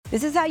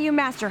This is how you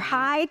master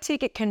high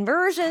ticket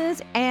conversions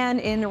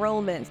and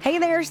enrollments. Hey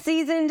there,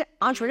 seasoned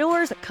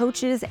entrepreneurs,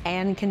 coaches,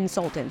 and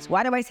consultants.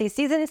 Why do I say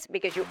seasoned?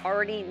 Because you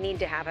already need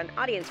to have an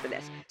audience for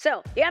this.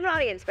 So you have an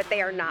audience, but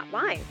they are not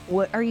buying.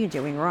 What are you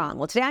doing wrong?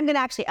 Well, today I'm going to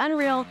actually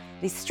unveil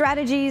these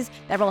strategies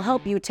that will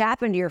help you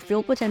tap into your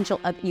full potential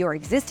of your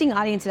existing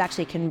audience and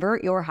actually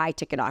convert your high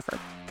ticket offer.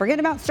 Forget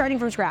about starting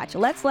from scratch.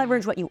 Let's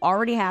leverage what you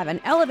already have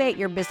and elevate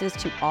your business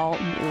to all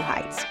new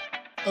heights.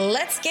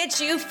 Let's get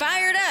you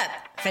fired up.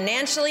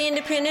 Financially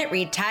independent,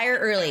 retire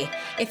early.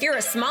 If you're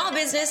a small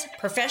business,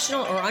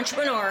 professional, or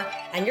entrepreneur,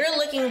 and you're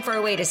looking for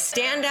a way to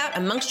stand out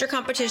amongst your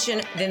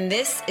competition, then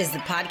this is the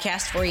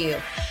podcast for you.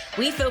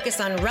 We focus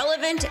on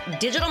relevant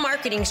digital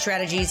marketing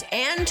strategies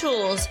and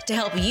tools to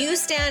help you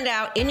stand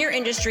out in your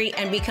industry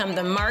and become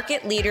the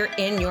market leader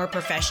in your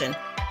profession.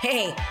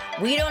 Hey,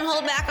 we don't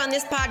hold back on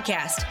this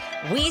podcast.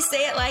 We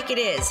say it like it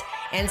is.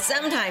 And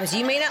sometimes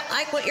you may not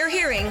like what you're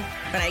hearing,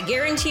 but I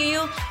guarantee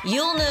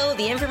you'll know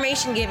the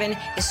information given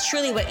is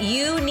truly what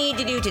you need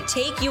to do to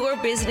take your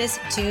business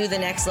to the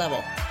next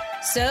level.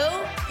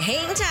 So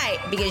hang tight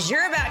because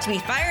you're about to be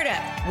fired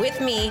up with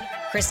me,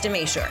 Krista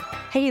Mashore.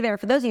 Hey there,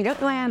 for those of you who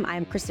don't know who I am,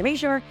 I'm Krista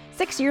Mashore.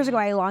 6 years ago,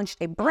 I launched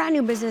a brand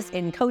new business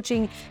in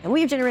coaching, and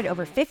we've generated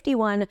over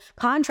 51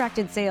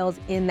 contracted sales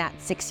in that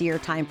 6-year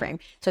time frame.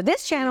 So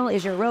this channel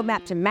is your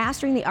roadmap to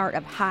mastering the art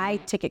of high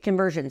ticket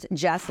conversions,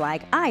 just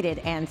like I did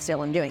and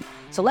still am doing.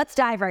 So let's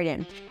dive right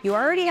in. You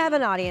already have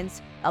an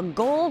audience, a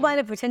gold mine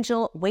of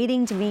potential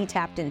waiting to be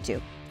tapped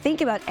into.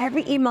 Think about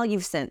every email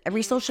you've sent,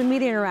 every social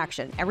media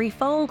interaction, every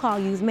phone call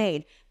you've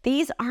made.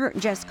 These aren't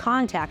just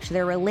contacts,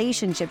 they're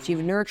relationships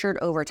you've nurtured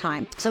over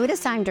time. So it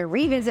is time to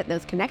revisit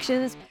those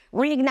connections,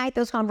 reignite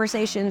those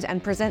conversations,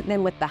 and present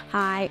them with the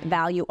high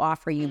value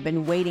offer you've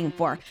been waiting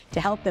for to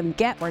help them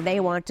get where they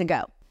want to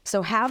go.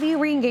 So how do you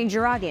re-engage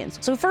your audience?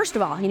 So first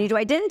of all, you need to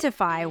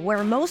identify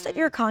where most of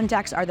your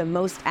contacts are the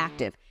most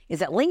active.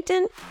 Is it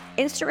LinkedIn,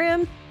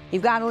 Instagram?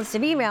 You've got a list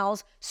of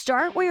emails.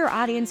 Start where your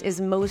audience is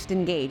most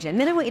engaged. And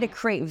then I want you to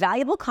create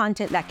valuable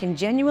content that can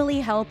genuinely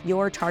help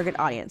your target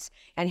audience.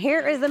 And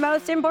here is the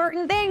most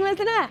important thing,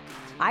 listen up.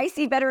 I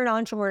see veteran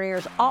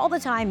entrepreneurs all the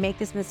time make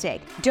this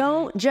mistake.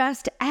 Don't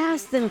just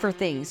ask them for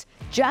things.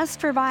 Just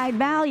provide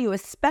value,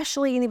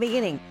 especially in the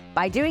beginning.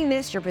 By doing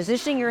this, you're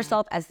positioning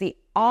yourself as the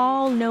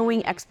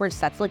all-knowing experts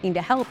that's looking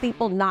to help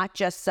people, not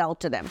just sell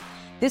to them.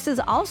 This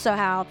is also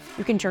how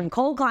you can turn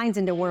cold clients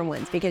into warm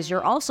ones, because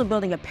you're also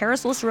building a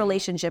parasocial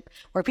relationship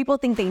where people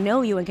think they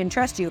know you and can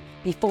trust you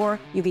before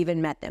you've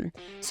even met them.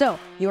 So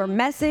your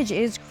message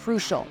is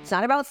crucial. It's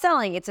not about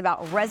selling, it's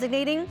about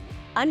resonating,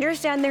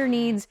 understand their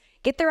needs,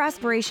 get their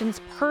aspirations,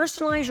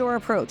 personalize your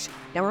approach.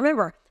 Now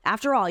remember,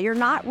 after all, you're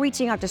not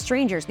reaching out to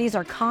strangers. These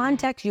are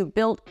contacts you've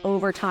built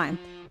over time.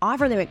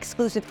 Offer them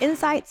exclusive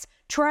insights,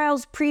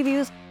 trials,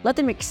 previews. Let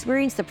them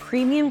experience the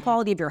premium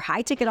quality of your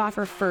high ticket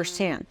offer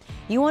firsthand.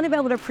 You want to be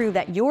able to prove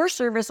that your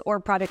service or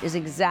product is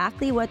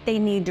exactly what they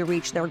need to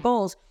reach their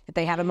goals that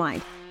they have in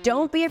mind.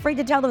 Don't be afraid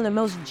to tell them the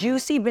most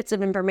juicy bits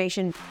of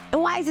information.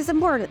 And why is this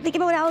important? Think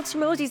about what Alex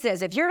Hormozi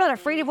says. If you're not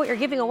afraid of what you're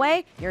giving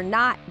away, you're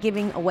not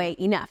giving away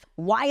enough.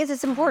 Why is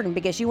this important?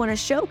 Because you want to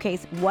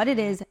showcase what it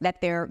is that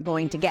they're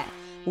going to get.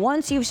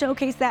 Once you've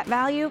showcased that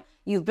value,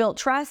 you've built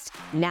trust,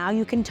 now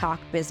you can talk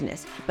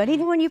business. But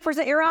even when you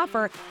present your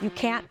offer, you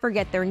can't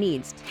forget their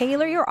needs.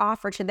 Tailor your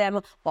offer to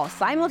them while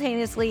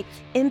simultaneously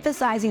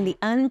emphasizing the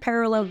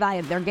unparalleled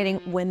value they're getting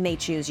when they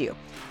choose you.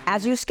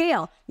 As you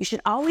scale, you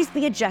should always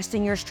be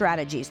adjusting your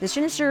strategies. This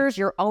ensures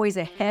you're always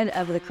ahead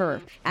of the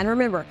curve. And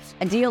remember,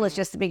 a deal is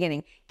just the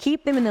beginning.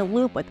 Keep them in the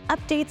loop with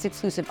updates,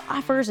 exclusive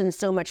offers, and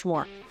so much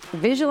more.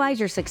 Visualize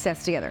your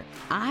success together.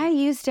 I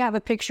used to have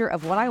a picture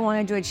of what I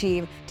wanted to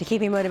achieve to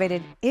keep me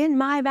motivated in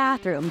my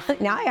bathroom.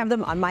 Now I have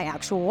them on my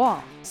actual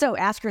wall. So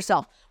ask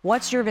yourself,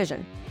 what's your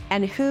vision?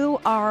 And who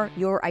are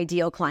your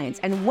ideal clients?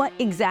 And what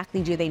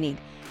exactly do they need?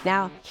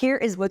 Now, here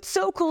is what's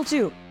so cool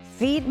too.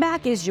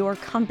 Feedback is your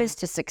compass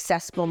to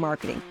successful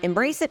marketing.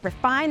 Embrace it,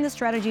 refine the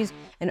strategies,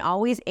 and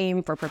always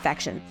aim for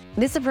perfection.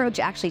 This approach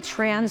actually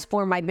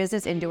transformed my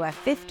business into a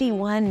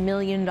 $51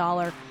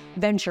 million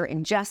venture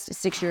in just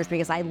 6 years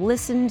because I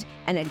listened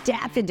and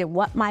adapted to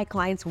what my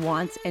clients'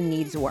 wants and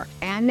needs were.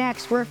 And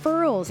next,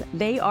 referrals.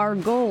 They are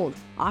gold.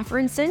 Offer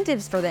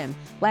incentives for them,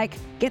 like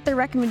get their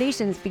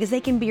recommendations because they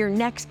can be your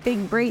next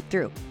big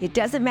breakthrough. It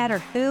doesn't matter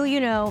who you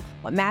know,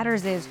 what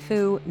matters is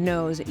who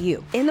knows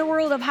you. In the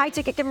world of high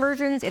ticket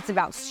conversions, it's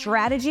about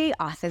strategy,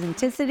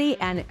 authenticity,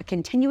 and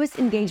continuous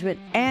engagement.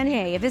 And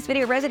hey, if this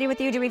video resonated with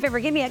you, do me a favor,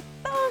 give me a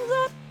thumbs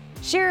up.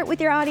 Share it with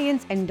your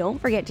audience, and don't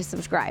forget to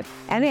subscribe.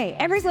 And hey,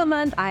 every single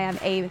month, I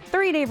have a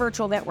 3-day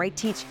virtual event where I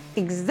teach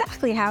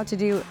exactly how to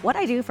do what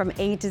I do from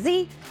A to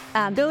Z.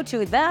 Go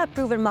to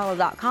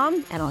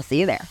theprovenmodel.com, and I'll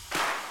see you there.